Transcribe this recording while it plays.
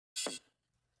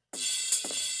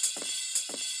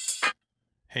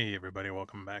Hey everybody,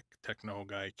 welcome back. Techno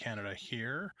Guy Canada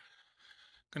here.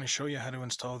 Going to show you how to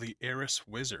install the Eris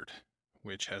Wizard,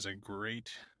 which has a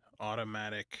great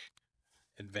automatic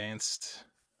advanced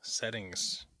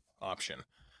settings option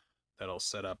that'll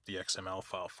set up the XML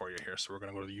file for you here. So we're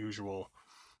going to go to the usual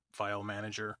file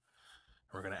manager.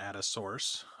 We're going to add a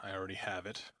source. I already have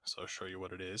it, so I'll show you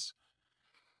what it is.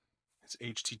 It's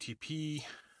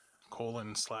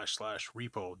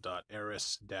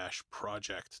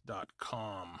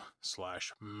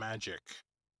http://repo.eris-project.com/magic/.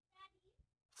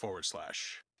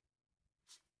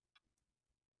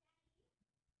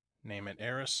 Name it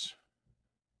Eris.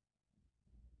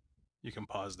 You can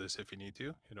pause this if you need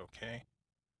to. Hit OK.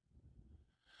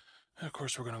 And of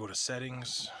course, we're going to go to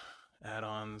Settings,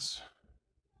 Add-ons,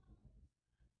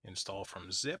 Install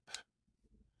from Zip.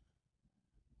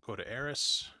 Go to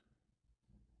Eris.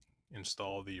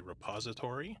 Install the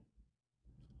repository.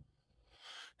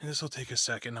 And this will take a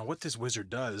second. Now, what this wizard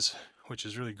does, which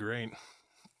is really great,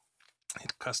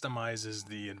 it customizes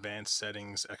the advanced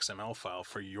settings XML file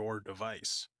for your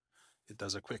device. It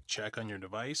does a quick check on your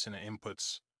device and it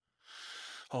inputs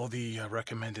all the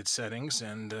recommended settings,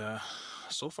 and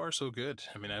so far so good.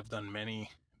 I mean, I've done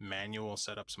many manual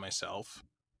setups myself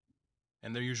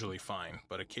and they're usually fine,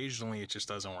 but occasionally it just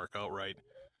doesn't work out right.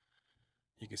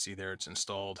 You can see there it's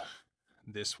installed.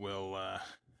 This will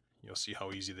you'll see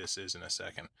how easy this is in a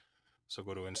second. So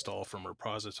go to Install from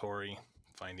Repository,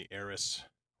 find the Eris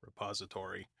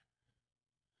repository,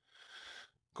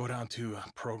 go down to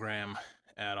Program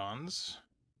Add-ons,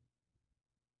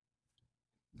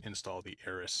 install the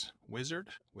Eris Wizard,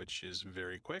 which is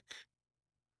very quick.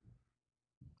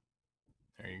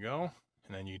 There you go.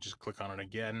 And then you just click on it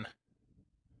again,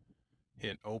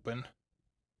 hit Open.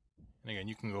 And again,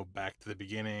 you can go back to the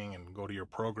beginning and go to your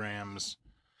programs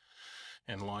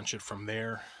and launch it from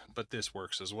there. But this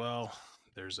works as well.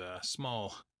 There's a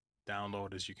small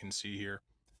download, as you can see here.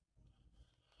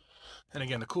 And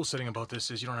again, the cool setting about this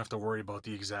is you don't have to worry about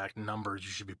the exact numbers you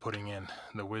should be putting in.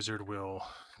 The wizard will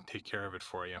take care of it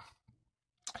for you.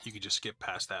 You can just skip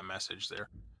past that message there.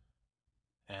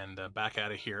 And back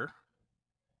out of here,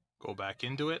 go back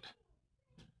into it,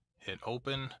 hit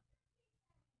Open,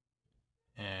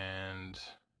 and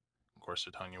of course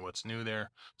they're telling you what's new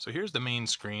there. So here's the main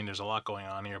screen. There's a lot going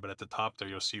on here, but at the top there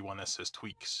you'll see one that says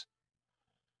Tweaks.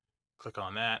 Click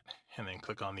on that and then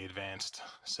click on the Advanced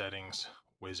Settings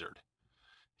Wizard.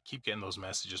 Keep getting those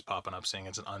messages popping up saying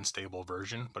it's an unstable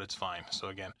version, but it's fine. So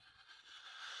again,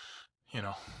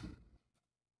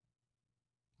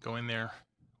 go in there.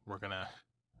 We're gonna,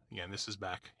 again, this is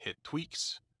back, hit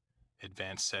Tweaks,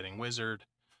 Advanced Setting Wizard,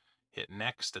 hit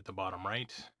Next at the bottom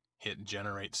right, hit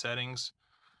Generate Settings,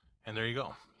 and there you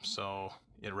go. So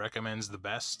it recommends the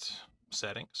best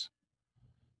settings.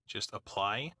 Just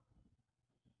apply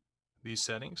these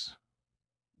settings.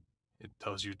 It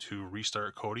tells you to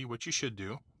restart Kodi, which you should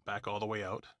do, back all the way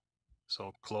out.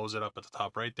 So close it up at the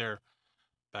top right there,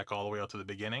 back all the way out to the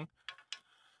beginning,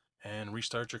 and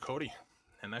restart your Kodi.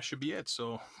 And that should be it.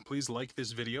 So please like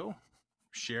this video,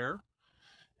 share,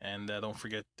 and don't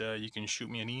forget you can shoot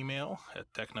me an email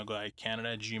at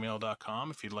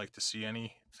technoguycanada@gmail.com if you'd like to see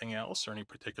anything else or any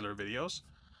particular videos.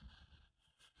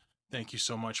 Thank you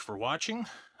so much for watching.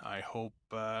 I hope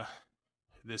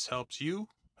this helps you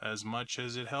as much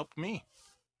as it helped me.